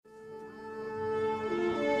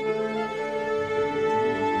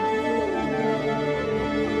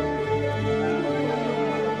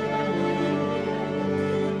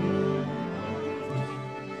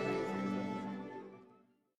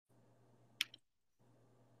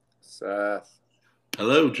Seth,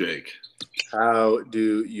 Hello, Jake. how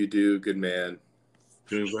do you do, good man?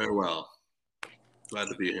 Doing very well. Glad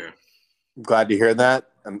to be here. I'm glad to hear that,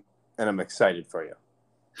 and I'm excited for you.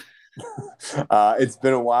 It's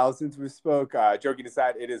been a while since we spoke. Joking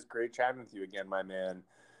aside, it is great chatting with you again, my man.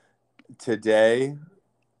 Today,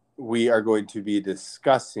 we are going to be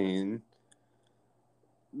discussing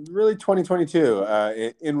really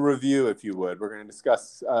 2022 in review, if you would. We're going to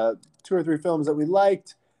discuss two or three films that we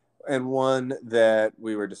liked and one that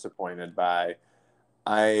we were disappointed by.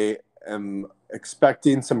 I am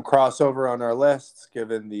expecting some crossover on our lists,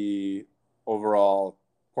 given the overall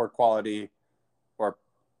poor quality or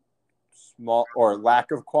small or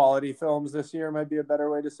lack of quality films this year might be a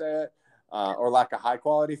better way to say it, or lack of high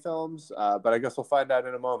quality films. But I guess we'll find out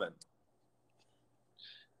in a moment.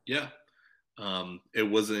 Yeah, it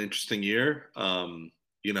was an interesting year.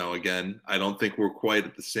 Again, I don't think we're quite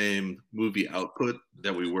at the same movie output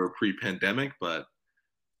that we were pre-pandemic, but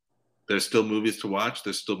there's still movies to watch.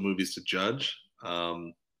 There's still movies to judge.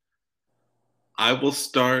 I will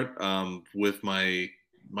start with my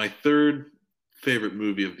third favorite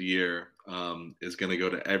movie of the year. Is going to go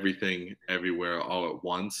to Everything Everywhere All at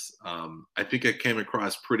Once. I think I came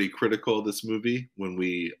across pretty critical of this movie when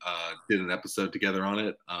we did an episode together on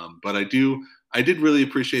it. But I did really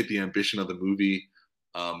appreciate the ambition of the movie,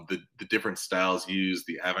 the different styles used,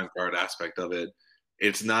 the avant-garde aspect of it.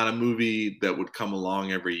 It's not a movie that would come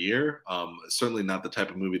along every year. Certainly not the type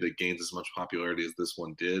of movie that gains as much popularity as this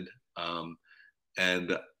one did.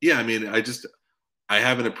 And yeah, I mean, I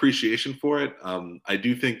have an appreciation for it. I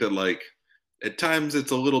do think that like at times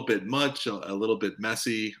it's a little bit much, a little bit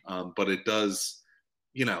messy, but it does,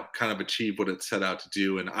 kind of achieve what it set out to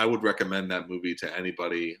do. And I would recommend that movie to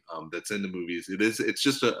anybody that's into movies. It's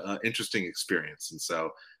just an interesting experience, and so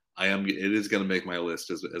It is going to make my list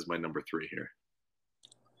as my number 3 here.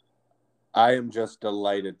 I am just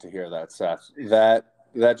delighted to hear that, Seth. That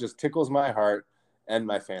just tickles my heart and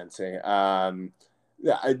my fancy.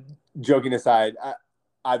 Joking aside,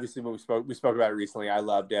 obviously when we spoke about it recently, I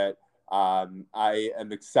loved it. I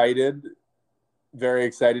am excited, very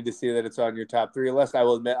excited to see that it's on your top 3 list. I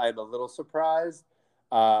will admit I'm a little surprised.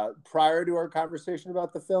 Prior to our conversation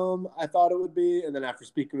about the film, I thought it would be, and then after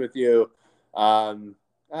speaking with you, I'm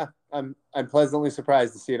pleasantly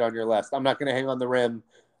surprised to see it on your list. I'm not going to hang on the rim.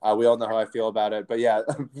 We all know how I feel about it, but yeah,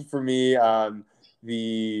 for me, per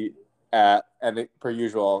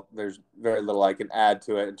usual, there's very little I can add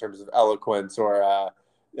to it in terms of eloquence or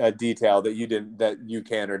detail that you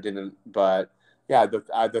can or didn't. But yeah,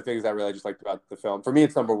 the things I really just liked about the film. For me,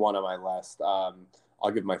 it's number 1 on my list.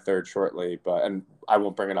 I'll give my third shortly, and I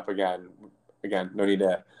won't bring it up again. Again, no need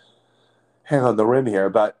to hang on the rim here,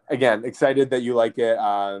 but again, excited that you like it.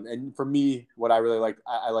 And for me, what I really like,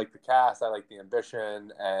 I like the cast, I like the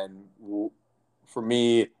ambition, and for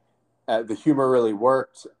me, the humor really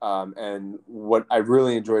worked. And what I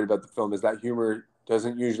really enjoyed about the film is that humor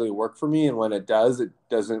doesn't usually work for me, and when it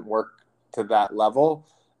doesn't work to that level.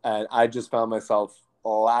 And I just found myself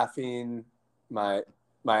laughing my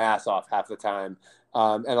ass off half the time,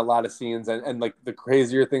 and a lot of scenes, and like the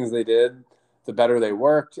crazier things they did, the better they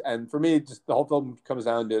worked. And for me, just the whole film comes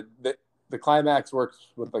down to the climax works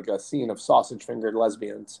with like a scene of sausage fingered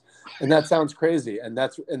lesbians, and that sounds crazy, and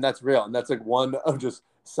that's real, and that's like one of just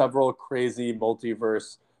several crazy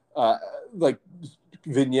multiverse like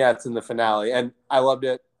vignettes in the finale, and I loved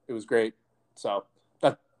it. It was great. So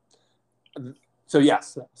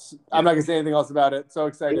yes, I'm not gonna say anything else about it. So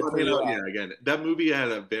excited. Again, that movie had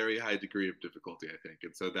a very high degree of difficulty, I think,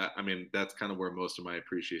 and so that's kind of where most of my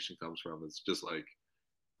appreciation comes from. It's just like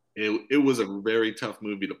it was a very tough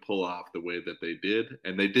movie to pull off the way that they did,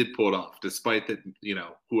 and they did pull it off, despite that,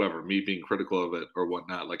 whoever, me being critical of it or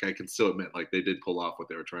whatnot. Like I can still admit, like they did pull off what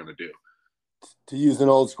they were trying to do. To use an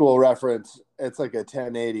old school reference, it's like a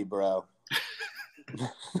 1080, bro.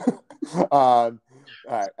 All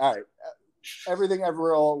right. Everything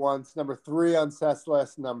Everywhere All at Once, number 3 on Seth's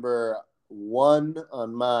list, number 1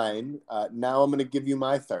 on mine. Now I'm going to give you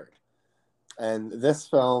my third. And this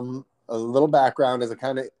film, a little background, as I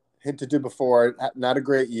kind of hinted to before, not a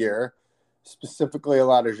great year. Specifically, a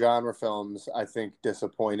lot of genre films, I think,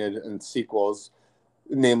 disappointed in sequels,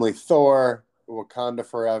 namely Thor, Wakanda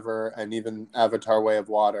Forever, and even Avatar Way of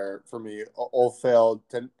Water, for me, all failed.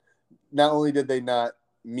 Not only did they not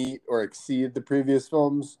meet or exceed the previous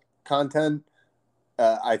film's content,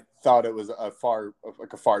 I thought it was a far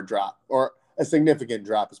drop, or a significant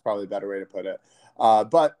drop is probably a better way to put it.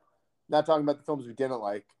 But not talking about the films we didn't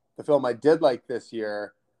like. The film I did like this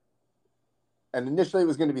year, and initially it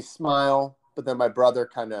was going to be Smile, but then my brother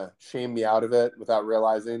kind of shamed me out of it without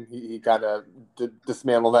realizing. He kind of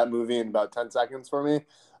dismantled that movie in about 10 seconds for me.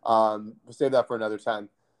 We'll save that for another time.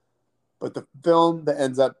 But the film that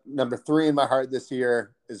ends up number 3 in my heart this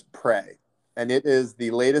year is Prey. And it is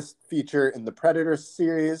the latest feature in the Predator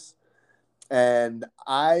series. And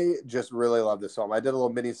I just really love this film. I did a little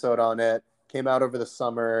mini-sode on it. Came out over the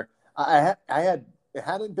summer. It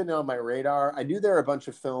hadn't been on my radar. I knew there were a bunch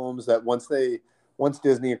of films that once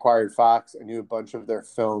Disney acquired Fox, I knew a bunch of their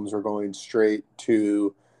films were going straight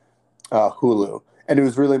to Hulu. And it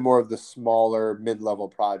was really more of the smaller mid-level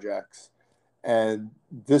projects. And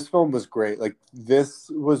this film was great. Like,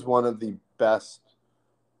 this was one of the best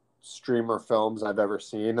streamer films I've ever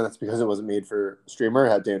seen, and that's because it wasn't made for streamer.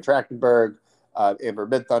 It had Dan Trachtenberg, Amber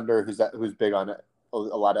Midthunder, who's big on a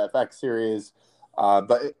lot of FX series,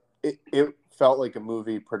 but it felt like a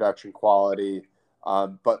movie production quality.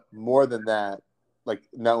 But more than that, like,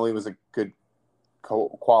 not only was it good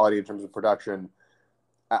quality in terms of production,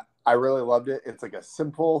 I really loved it. It's like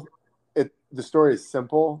the story is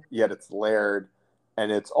simple, yet it's layered,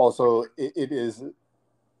 and it's also it is.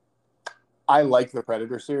 I like the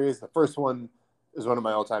Predator series. The first one is one of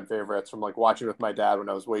my all-time favorites from like watching with my dad when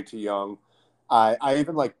I was way too young. I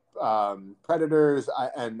even like Predators,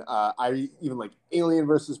 I even like Alien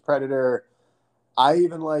versus Predator. I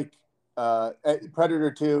even like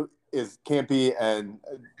Predator 2 is campy and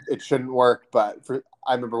it shouldn't work, but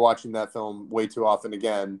I remember watching that film way too often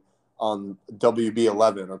again on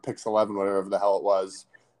WB11 or Pix 11, whatever the hell it was,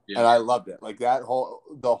 and I loved it. Like the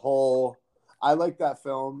whole. I like that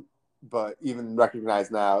film, but even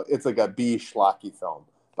recognized now, it's like a B schlocky film.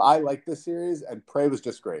 But I like this series, and Prey was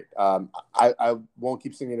just great. I won't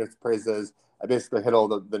keep singing its praises. I basically hit all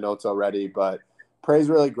the notes already, but Prey's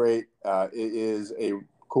really great. It is a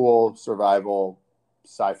cool survival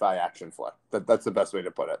sci-fi action flick. That's the best way to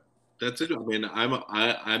put it. That's it. I mean,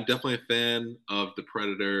 I'm definitely a fan of the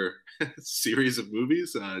Predator series of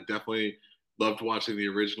movies. Definitely loved watching the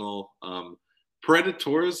original.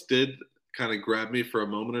 Predators did kind of grabbed me for a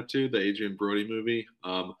moment or two. The Adrian Brody movie.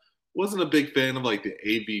 Wasn't a big fan of like the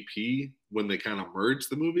AVP when they kind of merged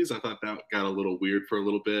the movies. I thought that got a little weird for a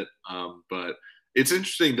little bit. But it's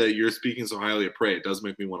interesting that you're speaking so highly of Prey. It does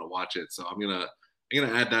make me want to watch it. So I'm gonna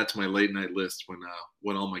add that to my late night list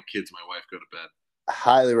when all my kids, my wife go to bed.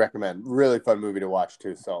 Highly recommend. Really fun movie to watch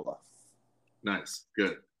too, solo. Nice,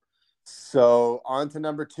 good. So on to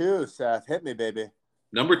number 2, Seth. Hit me, baby.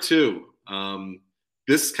 Number 2.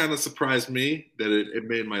 This kind of surprised me that it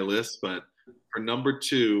made my list, but for number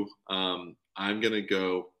 2, I'm gonna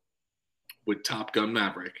go with Top Gun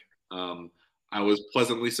Maverick. I was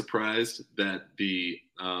pleasantly surprised that the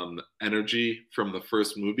energy from the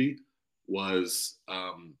first movie was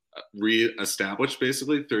re-established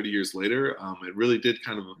basically 30 years later. It really did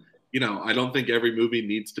kind of, I don't think every movie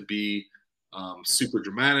needs to be super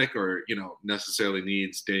dramatic or, necessarily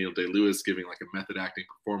needs Daniel Day-Lewis giving like a method acting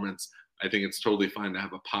performance. I think it's totally fine to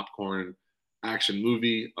have a popcorn action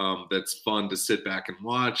movie that's fun to sit back and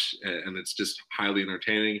watch, and it's just highly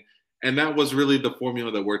entertaining. And that was really the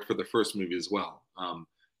formula that worked for the first movie as well.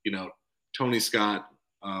 Tony Scott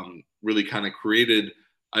really kind of created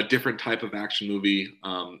a different type of action movie,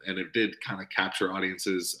 and it did kind of capture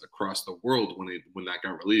audiences across the world when that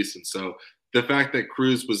got released. And so the fact that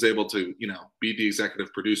Cruise was able to, be the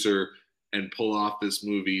executive producer and pull off this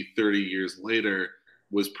movie 30 years later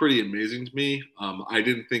was pretty amazing to me. I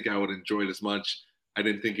didn't think I would enjoy it as much. I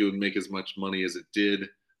didn't think it would make as much money as it did.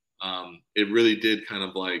 It really did kind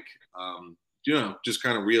of like, just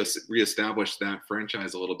kind of reestablish that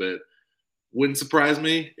franchise a little bit. Wouldn't surprise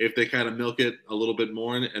me if they kind of milk it a little bit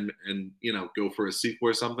more and go for a sequel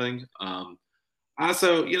or something.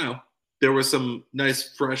 Also, there were some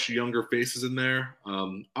nice, fresh, younger faces in there.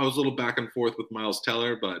 I was a little back and forth with Miles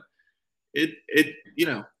Teller, but it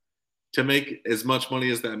to make as much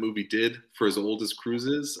money as that movie did for as old as Cruise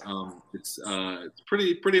is, it's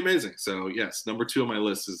pretty amazing. So yes, number 2 on my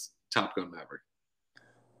list is Top Gun Maverick.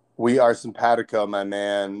 We are simpatico, my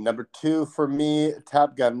man. Number 2 for me,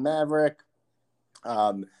 Top Gun Maverick.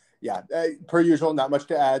 Per usual, not much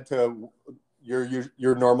to add to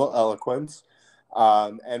your normal eloquence,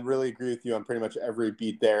 and really agree with you on pretty much every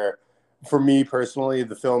beat there. For me personally,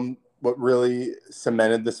 the film, what really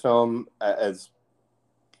cemented this film as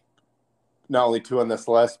not only 2 on this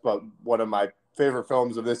list, but one of my favorite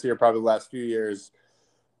films of this year, probably the last few years,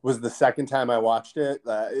 was the second time I watched it.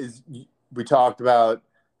 We talked about,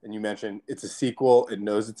 and you mentioned it's a sequel. It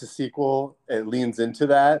knows it's a sequel. It leans into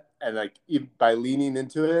that, and like by leaning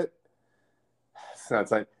into it, it's not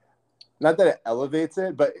that it elevates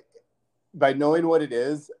it, but by knowing what it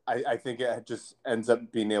is, I think it just ends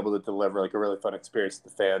up being able to deliver like a really fun experience to the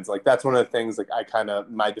fans. Like that's one of the things, like I kind of,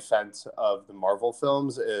 my defense of the Marvel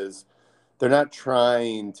films is they're not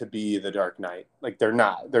trying to be the Dark Knight. Like they're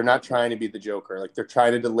not trying to be the Joker. Like they're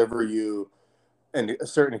trying to deliver you a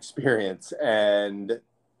certain experience, and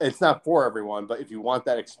it's not for everyone, but if you want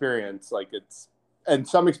that experience, like it's, and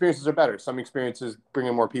some experiences are better. Some experiences bring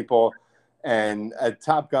in more people, and at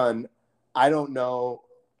Top Gun, I don't know,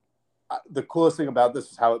 the coolest thing about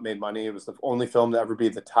this is how it made money. It was the only film to ever be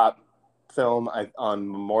the top film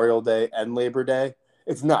on Memorial Day and Labor Day.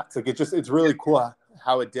 It's nuts. Like it's really cool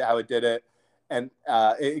how it did it, and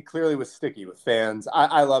it clearly was sticky with fans.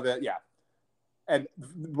 I love it. Yeah, and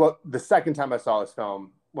what the second time I saw this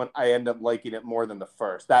film, when I end up liking it more than the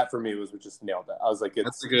first, that for me was what just nailed it. I was like,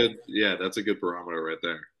 that's a good barometer right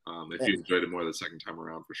there. If you enjoyed it more the second time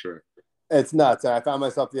around, for sure. it's nuts. And I found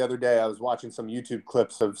myself the other day, I was watching some YouTube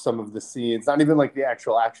clips of some of the scenes, not even like the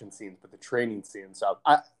actual action scenes, but the training scenes. So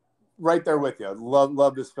I, right there with you.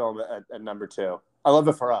 Love this film at number two. I love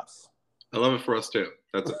it for us. I love it for us too.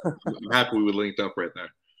 I'm happy we linked up right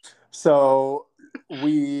there. So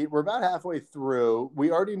we're about halfway through.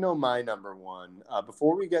 We already know my number one.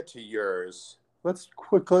 Before we get to yours, let's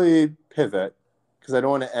quickly pivot because I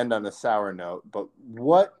don't want to end on a sour note. But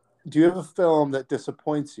what do you have a film that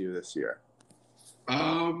disappoints you this year?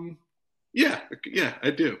 Yeah,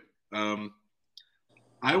 I do.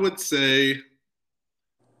 I would say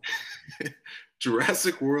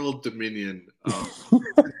Jurassic World Dominion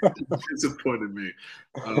disappointed me.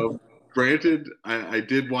 Granted, I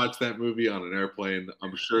did watch that movie on an airplane.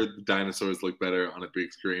 I'm sure the dinosaurs look better on a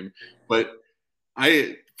big screen, but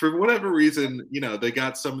for whatever reason, they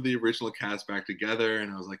got some of the original cast back together,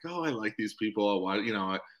 and I was like, oh, I like these people.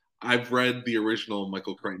 I've read the original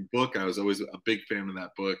Michael Crichton book. I was always a big fan of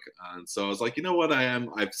that book, and so I was like, you know what,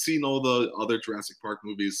 I've seen all the other Jurassic Park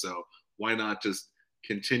movies, so why not just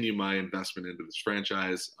continue my investment into this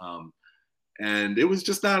franchise? And it was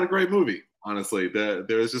just not a great movie, honestly. There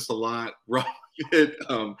was just a lot wrong with it.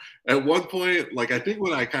 At one point, like I think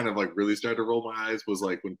when I kind of like really started to roll my eyes was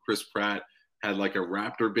like when Chris Pratt had like a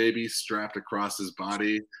raptor baby strapped across his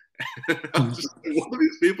body. I was just like, what are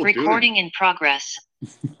these people doing? Recording in progress.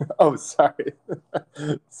 Oh, sorry.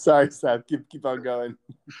 Sorry, Seth. Keep on going.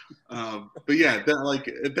 But yeah,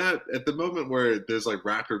 that at the moment where there's like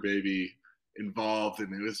raptor baby involved,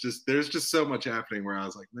 and there's just so much happening where I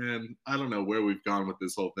was like, man, I don't know where we've gone with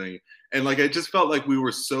this whole thing. And like I just felt like we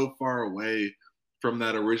were so far away from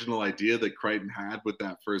that original idea that Crichton had with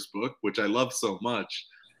that first book, which I love so much.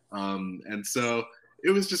 And so it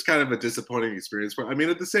was just kind of a disappointing experience. I mean,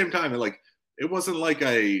 at the same time, it wasn't like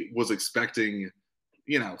I was expecting,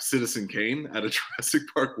 Citizen Kane at a Jurassic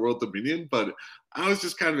Park World Dominion, but I was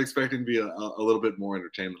just kind of expecting to be a little bit more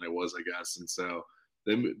entertained than I was, I guess. And so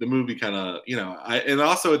the movie kind of, and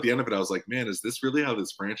also at the end of it, I was like, man, is this really how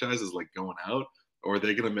this franchise is like going out? Or are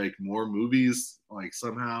they going to make more movies like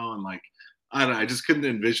somehow? And like, I don't know, I just couldn't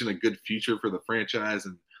envision a good future for the franchise,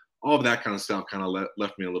 and all of that kind of stuff kind of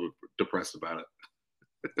left me a little depressed about it.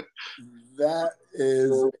 That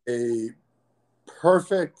is a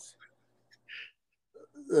perfect,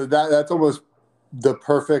 that's almost the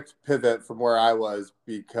perfect pivot from where I was,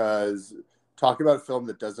 because talking about a film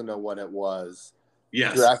that doesn't know what it was.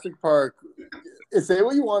 Yes. Jurassic Park, say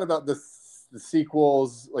what you want about the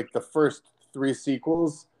sequels, like the first 3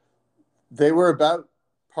 sequels, they were about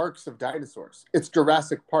parks of dinosaurs. It's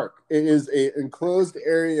Jurassic Park. It is a enclosed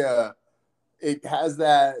area. It has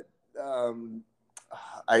that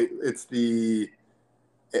it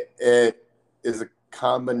is a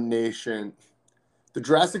combination. The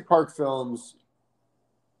Jurassic Park films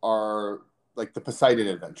are like the Poseidon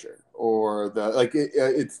Adventure, or they're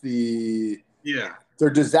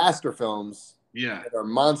disaster films. Yeah. That are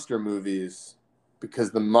monster movies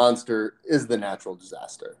because the monster is the natural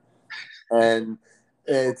disaster. And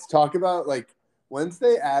it's talk about like once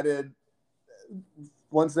they added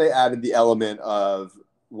the element of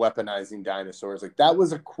weaponizing dinosaurs, like that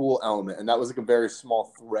was a cool element, and that was like a very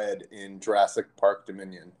small thread in Jurassic Park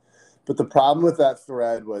Dominion. But the problem with that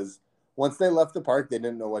thread was once they left the park, they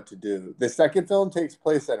didn't know what to do. The second film takes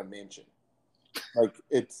place at a mansion. Like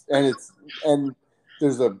and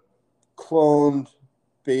there's a cloned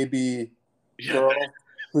baby girl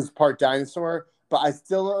who's part dinosaur, but I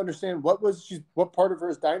still don't understand what part of her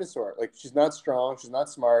is dinosaur. Like she's not strong, she's not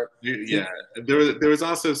smart. Yeah, there was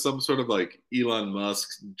also some sort of like Elon Musk,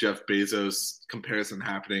 Jeff Bezos comparison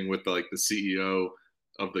happening with like the CEO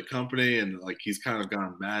of the company, and like he's kind of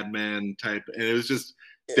gone madman type, and it was just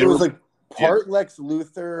it was like Yeah. part Lex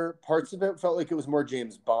Luthor, parts of it felt like it was more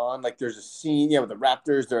James Bond. Like there's a scene, with the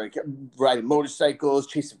Raptors, they're like riding motorcycles,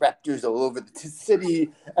 chasing Raptors all over the city.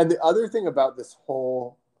 And the other thing about this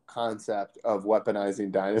whole concept of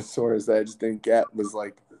weaponizing dinosaurs that I just didn't get was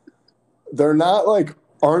like they're not like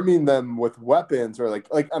arming them with weapons or like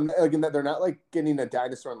I'm like in that they're not like getting a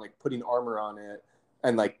dinosaur and like putting armor on it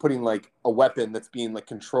and like putting like a weapon that's being like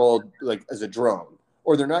controlled like as a drone,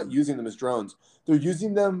 or they're not using them as drones. They're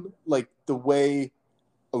using them like the way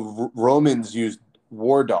Romans used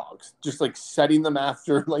war dogs, just like setting them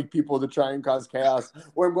after like people to try and cause chaos.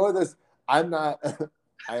 Where more of this, I'm not,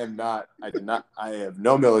 I am not, I did not, I have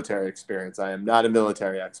no military experience. I am not a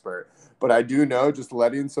military expert, but I do know just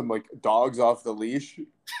letting some like dogs off the leash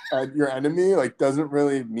at your enemy like doesn't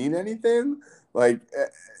really mean anything. Like,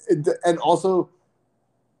 and also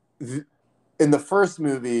in the first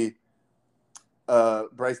movie,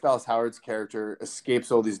 Bryce Dallas Howard's character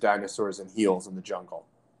escapes all these dinosaurs and heals in the jungle.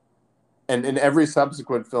 And in every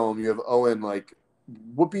subsequent film, you have Owen like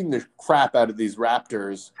whooping the crap out of these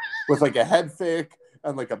raptors with like a head fake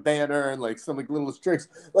and like a banner and like some like little tricks.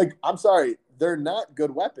 Like, I'm sorry, they're not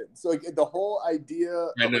good weapons. So like the whole idea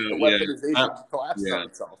of I know. like the Yeah. weaponization collapses on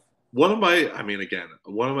itself. One of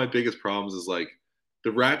my biggest problems is like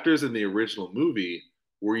the Raptors in the original movie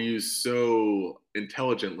were used so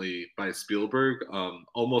intelligently by Spielberg,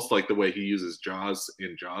 almost like the way he uses Jaws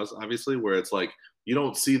in Jaws, obviously, where it's like you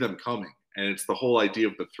don't see them coming, and it's the whole idea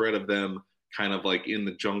of the threat of them kind of like in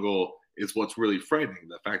the jungle is what's really frightening.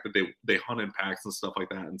 The fact that they hunt in packs and stuff like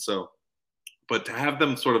that, and so, but to have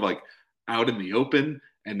them sort of like out in the open,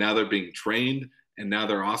 and now they're being trained, and now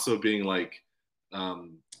they're also being like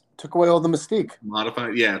took away all the mystique.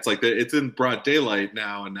 Modified, yeah. It's like it's in broad daylight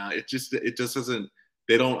now, and now it just doesn't.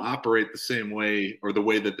 They don't operate the same way or the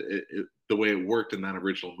way that the way it worked in that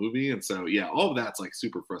original movie, and so yeah, all of that's like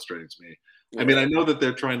super frustrating to me. Yeah. I mean, I know that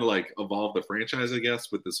they're trying to like evolve the franchise, I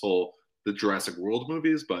guess, with this whole the Jurassic World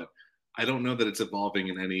movies, but I don't know that it's evolving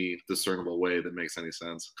in any discernible way that makes any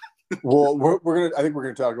sense. Well, I think we're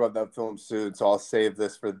gonna talk about that film soon, so I'll save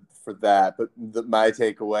this for that. But my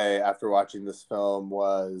takeaway after watching this film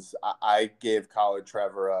was I gave Colin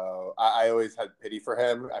Trevorrow. I always had pity for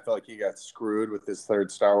him. I felt like he got screwed with his third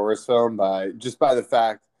Star Wars film by the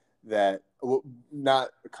fact that, not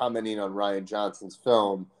commenting on Rian Johnson's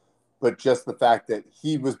film, but just the fact that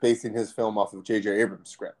he was basing his film off of J.J. Abrams'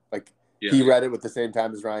 script. Like he read it with the same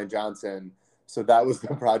time as Rian Johnson, so that was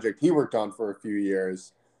the project he worked on for a few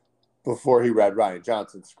years before he read Rian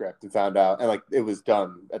Johnson's script and found out, and like it was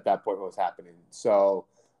done at that point what was happening. So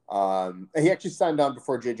he actually signed on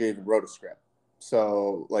before JJ even wrote a script.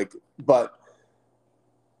 So like, but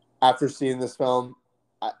after seeing this film,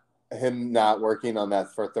 him not working on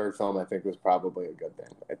that for a third film, I think was probably a good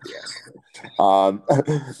thing at the end.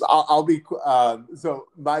 I'll be so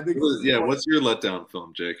my biggest What's your letdown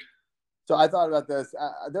film, Jake? So I thought about this.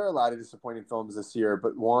 There are a lot of disappointing films this year,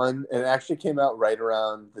 but one, and it actually came out right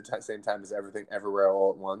around the same time as Everything Everywhere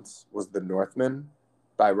All at Once, was The Northman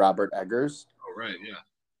by Robert Eggers. Oh, right, yeah.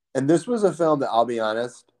 And this was a film that, I'll be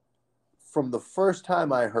honest, from the first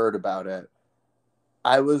time I heard about it,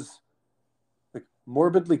 I was like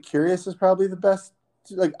morbidly curious is probably the best.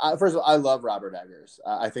 Like, first of all, I love Robert Eggers.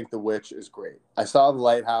 I think The Witch is great. I saw The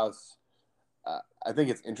Lighthouse. I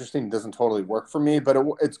think it's interesting. It doesn't totally work for me, but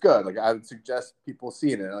it's good. Like I would suggest people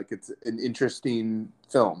seeing it. Like it's an interesting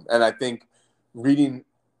film, and I think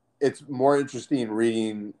it's more interesting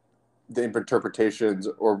reading the interpretations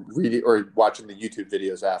or reading or watching the YouTube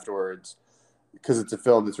videos afterwards because it's a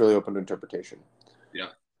film that's really open to interpretation. Yeah,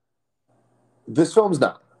 this film's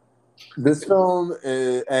not. This film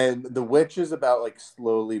is, and The Witch is about like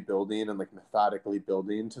slowly building and like methodically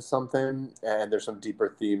building to something, and there's some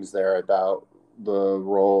deeper themes there about the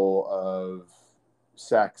role of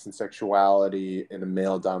sex and sexuality in a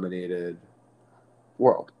male-dominated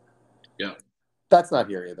world. Yeah. That's not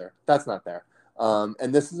here either. That's not there.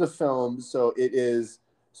 And this is a film, so it is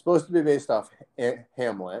supposed to be based off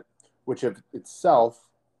Hamlet, which of itself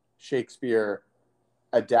Shakespeare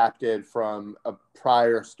adapted from a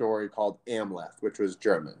prior story called Amleth, which was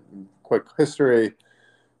German. Quick history,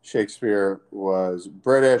 Shakespeare was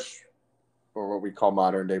British, or what we call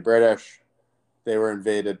modern-day British. They were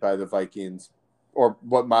invaded by the Vikings, or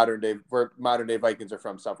where modern day Vikings are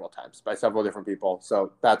from several times by several different people.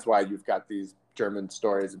 So that's why you've got these German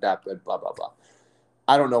stories adapted, blah, blah, blah.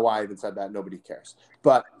 I don't know why I even said that. Nobody cares.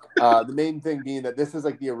 But the main thing being that this is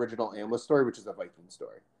like the original Amleth story, which is a Viking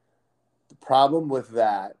story. The problem with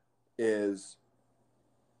that is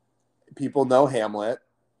people know Hamlet.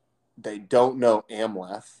 They don't know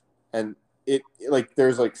Amleth. And it like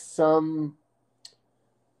there's like some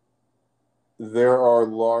there are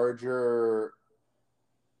larger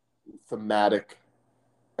thematic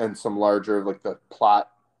and some larger like the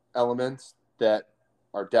plot elements that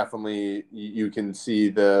are definitely you can see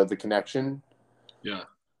the connection. Yeah.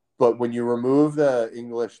 But when you remove the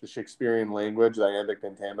English, the Shakespearean language, the iambic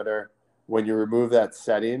pentameter, when you remove that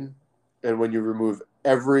setting, and when you remove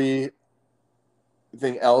everything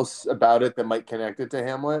else about it that might connect it to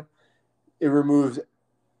Hamlet, it removes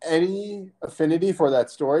any affinity for that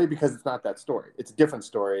story because it's not that story. It's a different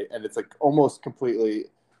story, and it's like almost completely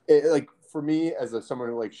like for me as someone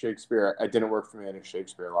who likes Shakespeare, it didn't work for me at a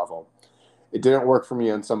Shakespeare level. It didn't work for me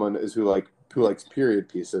on someone who likes period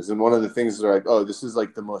pieces. And one of the things is like, oh, this is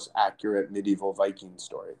like the most accurate medieval Viking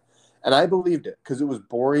story, and I believed it because it was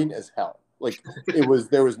boring as hell. Like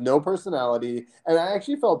there was no personality, and I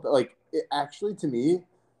actually felt like it actually to me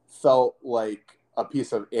felt like a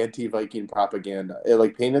piece of anti-Viking propaganda. It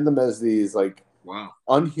like painted them as these like Wow.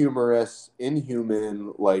 unhumorous,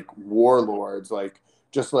 inhuman, like warlords, like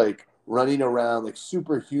just like running around like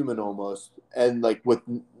superhuman almost, and like with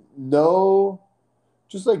no,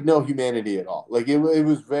 just like no humanity at all. Like it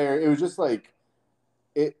was just like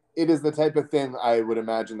it is the type of thing I would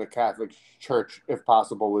imagine the Catholic Church, if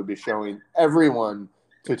possible, would be showing everyone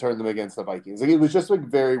to turn them against the Vikings. Like it was just like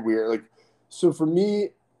very weird. Like so for me,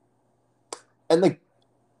 and like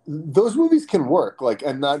those movies can work. Like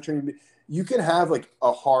I'm not trying to be. You can have like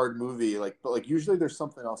a hard movie, like but like usually there's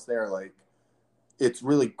something else there. Like it's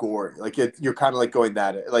really gory. Like you're kind of like going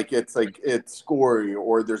that like it's gory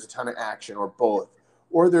or there's a ton of action or both.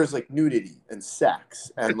 Or there's like nudity and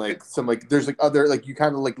sex and like some like there's like other like you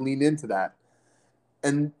kind of like lean into that.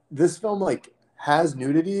 And this film like has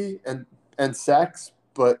nudity and sex,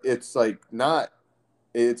 but it's like not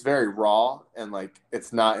it's very raw and like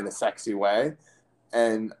it's not in a sexy way.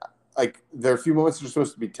 And like there are a few moments that are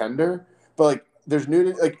supposed to be tender, but like there's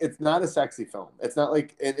nudity like it's not a sexy film. It's not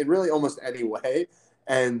like in really almost any way.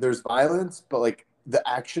 And there's violence, but like the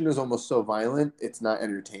action is almost so violent, it's not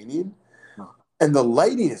entertaining. And the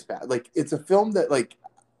lighting is bad. Like it's a film that like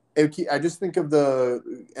I just think of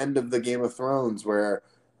the end of the Game of Thrones where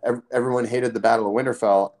everyone hated the Battle of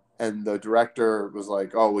Winterfell, and the director was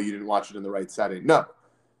like, "Oh, well, you didn't watch it in the right setting." No,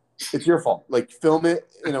 it's your fault. Like film it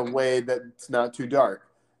in a way that's not too dark.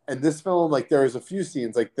 And this film, like there's a few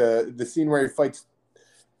scenes, like the scene where he fights.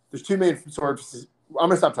 There's two main swords. I'm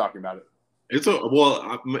gonna stop talking about it. It's a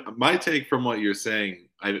well. My take from what you're saying,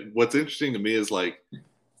 what's interesting to me is like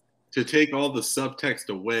to take all the subtext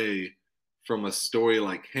away from a story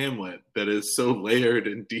like Hamlet that is so layered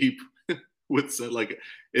and deep with like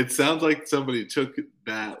it sounds like somebody took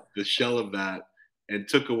the shell of that and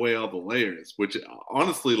took away all the layers, which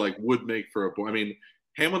honestly like would make for a I mean,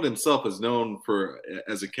 Hamlet himself is known for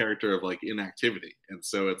as a character of like inactivity, and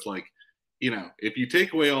so it's like if you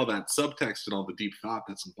take away all that subtext and all the deep thought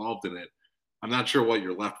that's involved in it, I'm not sure what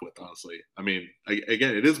you're left with, honestly. I mean,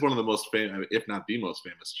 again, it is one of the most famous, if not the most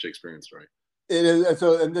famous Shakespearean story. It is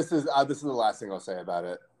so, and this is the last thing I'll say about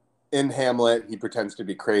it. In Hamlet, he pretends to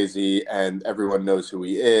be crazy, and everyone knows who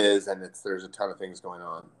he is, and there's a ton of things going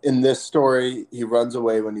on. In this story, he runs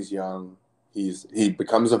away when he's young. He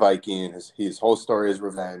becomes a Viking. His whole story is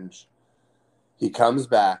revenge. He comes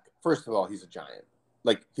back. First of all, he's a giant.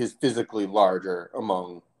 Like he's physically larger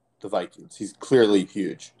among the Vikings. He's clearly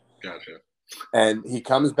huge. Gotcha. And he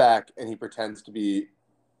comes back and he pretends to be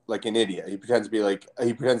like an idiot. He pretends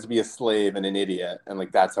to be a slave and an idiot, and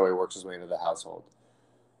like that's how he works his way into the household.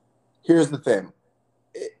 Here's the thing.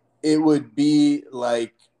 It would be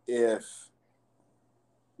like if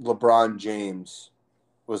LeBron James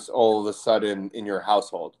was all of a sudden in your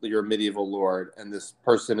household. You're a medieval lord, and this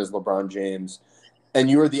person is LeBron James, and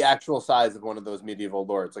you are the actual size of one of those medieval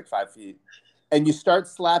lords, like 5 feet. And you start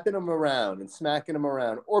slapping them around and smacking them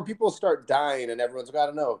around, or people start dying, and everyone's got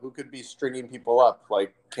to know who could be stringing people up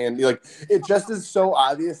like candy. Like it just is so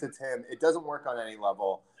obvious it's him. It doesn't work on any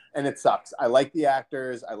level, and it sucks. I like the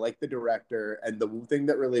actors, I like the director, and the thing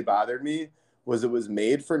that really bothered me was it was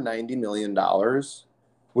made for $90 million,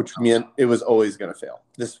 which meant it was always going to fail.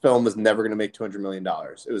 This film was never going to make $200 million.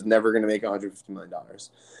 It was never going to make $150 million,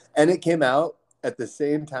 and it came out at the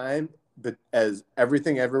same time as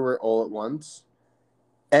Everything Everywhere All at Once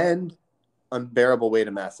and Unbearable Weight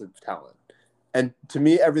of Massive Talent. And to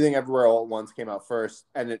me, Everything Everywhere All at Once came out first,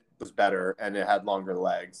 and it was better, and it had longer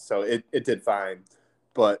legs, so it did fine.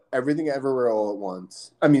 But Everything Everywhere All at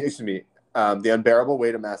Once, excuse me, The Unbearable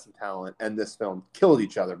Weight of Massive Talent and this film killed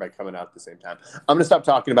each other by coming out at the same time. I'm going to stop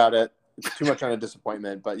talking about it. It's too much on a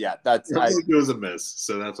disappointment, but yeah, it was a miss,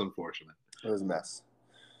 so that's unfortunate. It was a mess.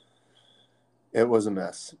 It was a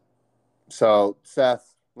mess. So,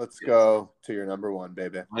 Seth, let's go to your number one,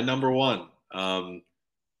 baby. My number one. Um,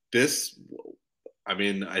 this, I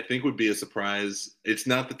mean, I think would be a surprise. It's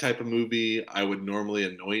not the type of movie I would normally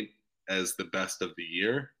anoint as the best of the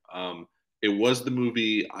year. It was the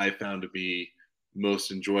movie I found to be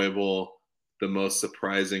most enjoyable, the most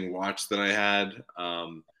surprising watch that I had.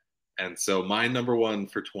 And so my number one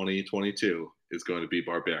for 2022 is going to be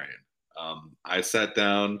Barbarian. I sat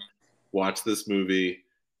down, watched this movie,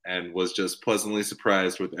 and was just pleasantly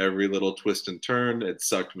surprised with every little twist and turn. It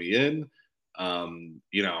sucked me in.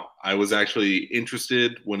 I was actually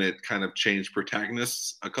interested when it kind of changed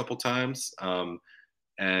protagonists a couple times.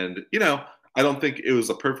 And I don't think it was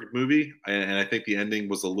a perfect movie, and I think the ending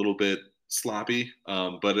was a little bit sloppy.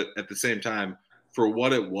 But at the same time, for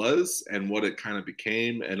what it was and what it kind of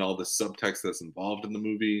became, and all the subtext that's involved in the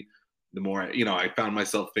movie, the more I found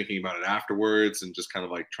myself thinking about it afterwards, and just kind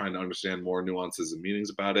of like trying to understand more nuances and meanings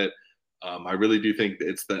about it. I really do think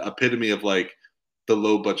it's the epitome of like the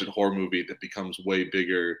low budget horror movie that becomes way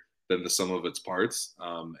bigger than the sum of its parts.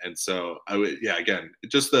 And so I would, yeah, again,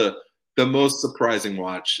 just the most surprising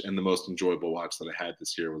watch and the most enjoyable watch that I had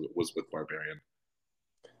this year was with Barbarian.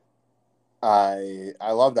 I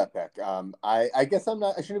love that pick. I guess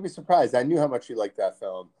I shouldn't be surprised. I knew how much you liked that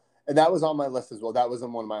film, and that was on my list as well. That was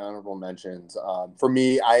in one of my honorable mentions. For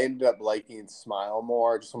me, I ended up liking Smile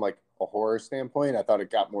more, just from like a horror standpoint. I thought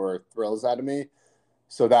it got more thrills out of me,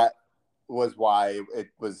 so that was why it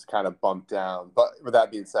was kind of bumped down. But with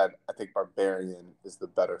that being said, I think Barbarian is the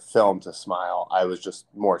better film to Smile. I was just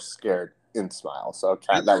more scared in Smile, so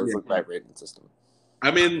that was my rating system.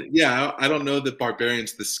 I mean, yeah, I don't know that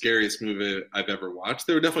Barbarian's the scariest movie I've ever watched.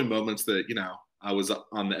 There were definitely moments that I was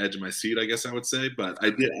on the edge of my seat, I guess I would say. But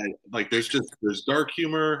like there's dark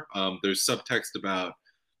humor. There's subtext about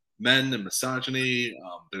men and misogyny.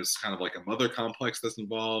 There's kind of like a mother complex that's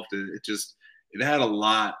involved. It had a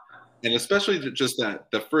lot, and especially just that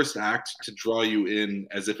the first act to draw you in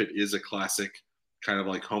as if it is a classic kind of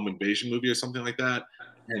like home invasion movie or something like that.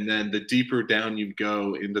 And then the deeper down you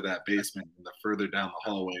go into that basement, and the further down the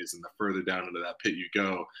hallways, and the further down into that pit you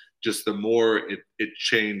go, just the more it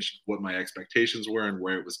changed what my expectations were and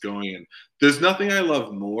where it was going. And there's nothing I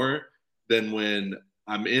love more than when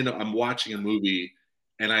I'm watching a movie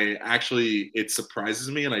and it surprises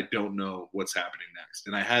me and I don't know what's happening next.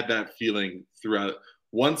 And I had that feeling throughout.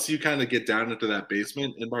 Once you kind of get down into that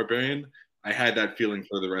basement in Barbarian, I had that feeling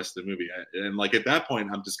for the rest of the movie. And like at that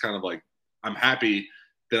point, I'm just kind of like, I'm happy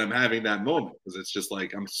that I'm having that moment, because it's just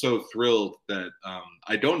like I'm so thrilled that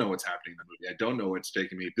I don't know what's happening in the movie. I don't know where it's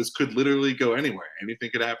taking me. This could literally go anywhere.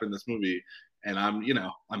 Anything could happen in this movie, and I'm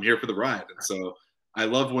here for the ride. And so I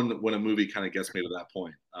love when a movie kind of gets me to that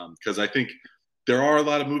point, because I think there are a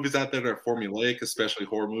lot of movies out there that are formulaic, especially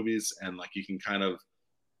horror movies, and like you can kind of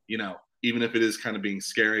even if it is kind of being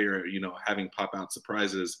scary or having pop out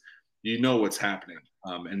surprises, what's happening,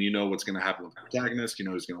 and what's going to happen with the protagonist.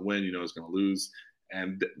 Who's going to win. Who's going to lose.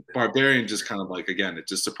 And Barbarian just kind of like, again, it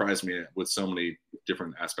just surprised me with so many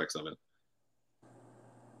different aspects of it.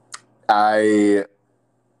 I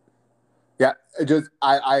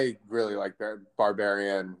really like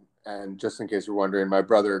Barbarian. And just in case you're wondering, my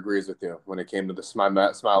brother agrees with you when it came to the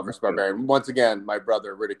Smile versus Barbarian. Once again, my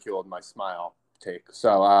brother ridiculed my Smile take.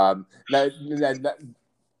 So definitely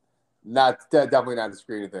not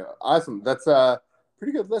disagreeing with you. Awesome. That's a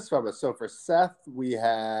pretty good list from us. So for Seth, we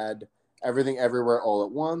had Everything Everywhere All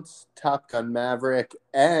at Once, Top Gun Maverick,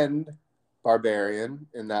 and Barbarian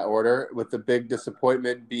in that order, with the big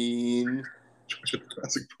disappointment being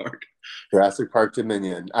Jurassic Park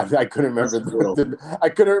Dominion. I couldn't remember. I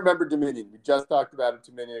couldn't remember Dominion. We just talked about it.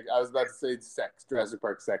 Dominion. I was about to say sex. Jurassic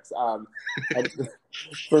Park sex.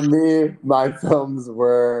 For me, my films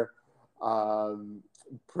were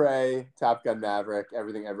Prey, Top Gun Maverick,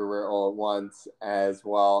 Everything Everywhere All at Once, as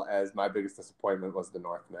well as my biggest disappointment was The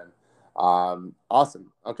Northman.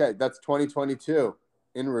 Awesome. Okay, that's 2022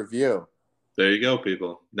 in review. There you go,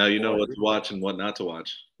 people. Now you know what to watch and what not to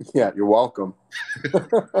watch. Yeah, you're welcome.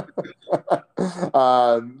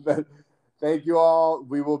 Thank you all.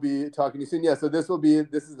 We will be talking to you soon. Yeah, so this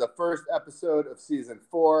is the first episode of season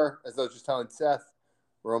 4. As I was just telling Seth,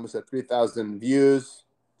 we're almost at 3,000 views.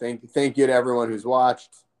 Thank you to everyone who's watched,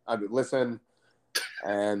 listened,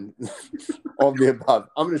 and all of the above.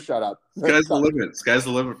 I'm going to shut up. Sky's the limit. Sky's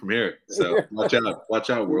the limit from here. So watch out. Watch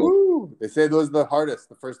out, world. Woo! They say those are the hardest,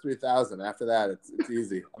 the first 3,000. After that, it's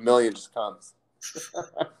easy. 1 million just comes.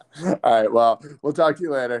 All right. Well, we'll talk to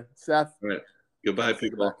you later. Seth. All right. Goodbye,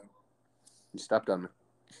 people. You stepped on me.